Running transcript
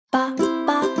Welcome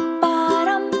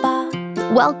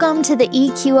to the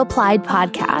EQ Applied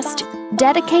podcast,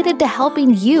 dedicated to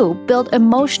helping you build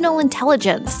emotional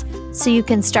intelligence so you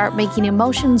can start making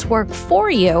emotions work for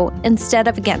you instead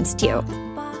of against you.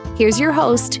 Here's your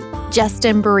host,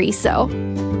 Justin Bariso.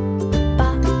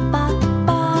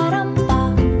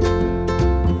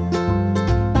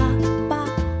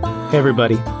 Hey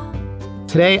everybody.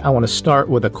 Today I want to start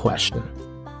with a question.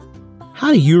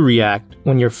 How do you react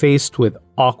when you're faced with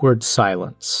awkward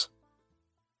silence?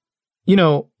 You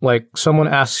know, like someone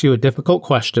asks you a difficult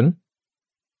question,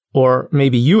 or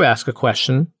maybe you ask a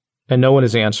question and no one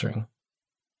is answering.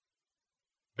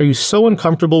 Are you so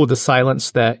uncomfortable with the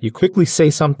silence that you quickly say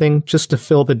something just to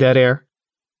fill the dead air?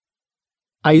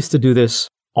 I used to do this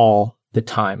all the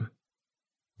time.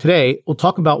 Today, we'll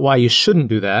talk about why you shouldn't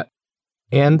do that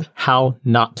and how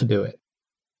not to do it.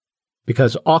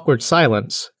 Because awkward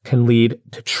silence can lead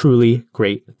to truly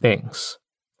great things.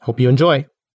 Hope you enjoy.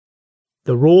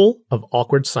 The rule of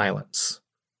awkward silence.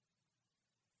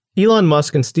 Elon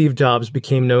Musk and Steve Jobs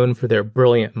became known for their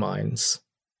brilliant minds.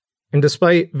 And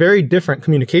despite very different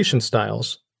communication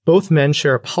styles, both men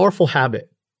share a powerful habit,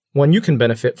 one you can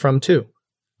benefit from too.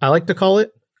 I like to call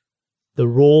it the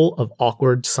rule of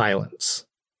awkward silence.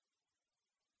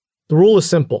 The rule is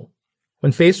simple.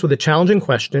 When faced with a challenging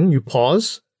question, you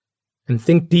pause and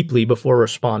think deeply before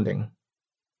responding.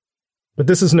 But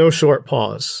this is no short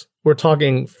pause. We're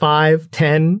talking 5,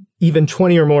 10, even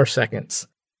 20 or more seconds.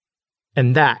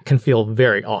 And that can feel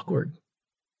very awkward.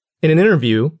 In an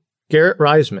interview, Garrett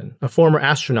Reisman, a former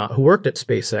astronaut who worked at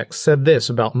SpaceX, said this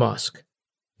about Musk.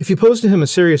 If you pose to him a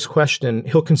serious question,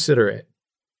 he'll consider it.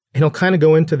 And he'll kind of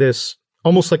go into this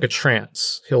almost like a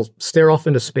trance. He'll stare off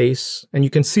into space, and you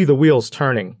can see the wheels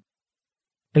turning.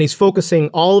 And he's focusing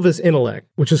all of his intellect,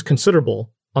 which is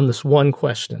considerable, on this one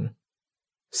question.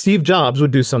 Steve Jobs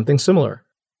would do something similar.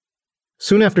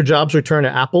 Soon after Jobs returned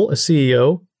to Apple as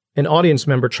CEO, an audience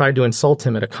member tried to insult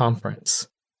him at a conference.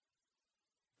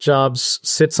 Jobs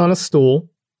sits on a stool,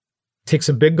 takes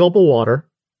a big gulp of water,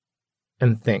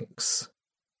 and thinks.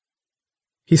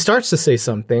 He starts to say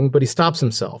something, but he stops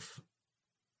himself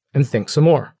and thinks some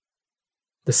more.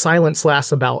 The silence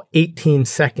lasts about 18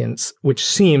 seconds, which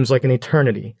seems like an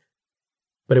eternity,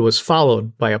 but it was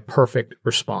followed by a perfect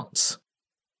response.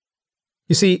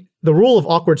 You see, the rule of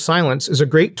awkward silence is a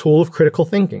great tool of critical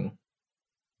thinking.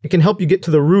 It can help you get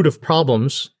to the root of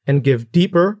problems and give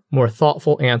deeper, more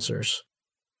thoughtful answers.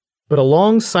 But a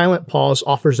long, silent pause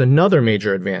offers another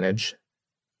major advantage,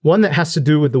 one that has to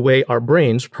do with the way our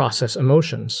brains process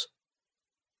emotions.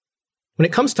 When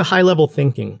it comes to high-level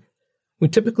thinking, we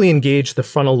typically engage the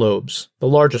frontal lobes, the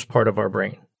largest part of our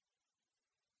brain.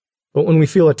 But when we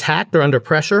feel attacked or under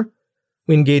pressure,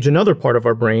 we engage another part of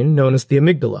our brain known as the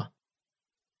amygdala.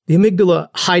 The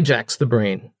amygdala hijacks the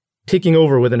brain, taking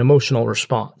over with an emotional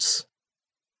response.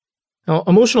 Now,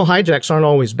 emotional hijacks aren't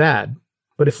always bad,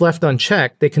 but if left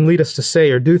unchecked, they can lead us to say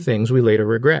or do things we later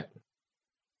regret.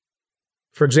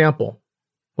 For example,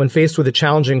 when faced with a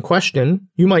challenging question,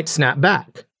 you might snap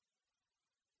back.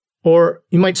 Or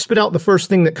you might spit out the first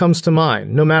thing that comes to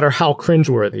mind, no matter how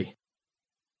cringeworthy.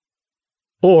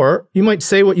 Or you might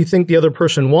say what you think the other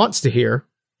person wants to hear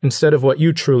instead of what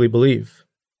you truly believe.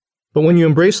 But when you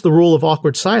embrace the rule of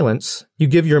awkward silence, you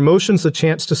give your emotions a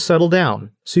chance to settle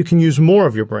down so you can use more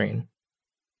of your brain,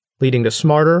 leading to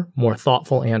smarter, more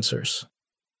thoughtful answers.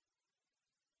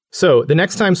 So, the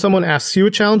next time someone asks you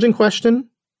a challenging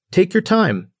question, take your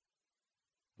time.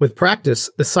 With practice,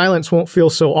 the silence won't feel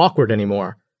so awkward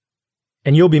anymore,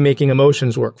 and you'll be making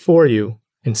emotions work for you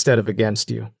instead of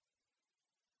against you.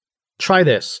 Try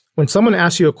this. When someone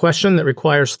asks you a question that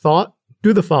requires thought,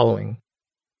 do the following.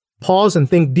 Pause and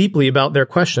think deeply about their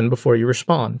question before you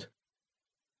respond.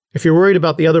 If you're worried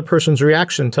about the other person's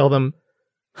reaction, tell them,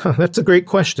 that's a great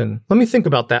question. Let me think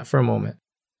about that for a moment.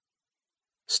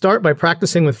 Start by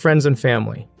practicing with friends and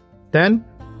family. Then,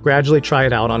 gradually try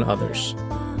it out on others.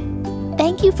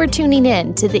 Thank you for tuning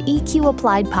in to the EQ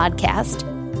Applied podcast.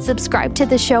 Subscribe to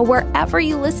the show wherever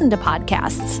you listen to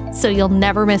podcasts so you'll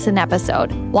never miss an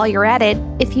episode. While you're at it,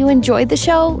 if you enjoyed the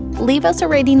show, leave us a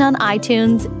rating on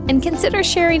iTunes and consider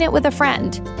sharing it with a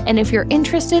friend. And if you're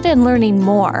interested in learning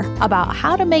more about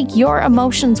how to make your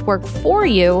emotions work for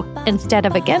you instead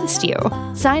of against you,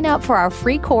 sign up for our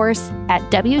free course at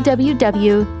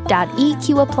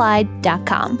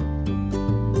www.eqapplied.com.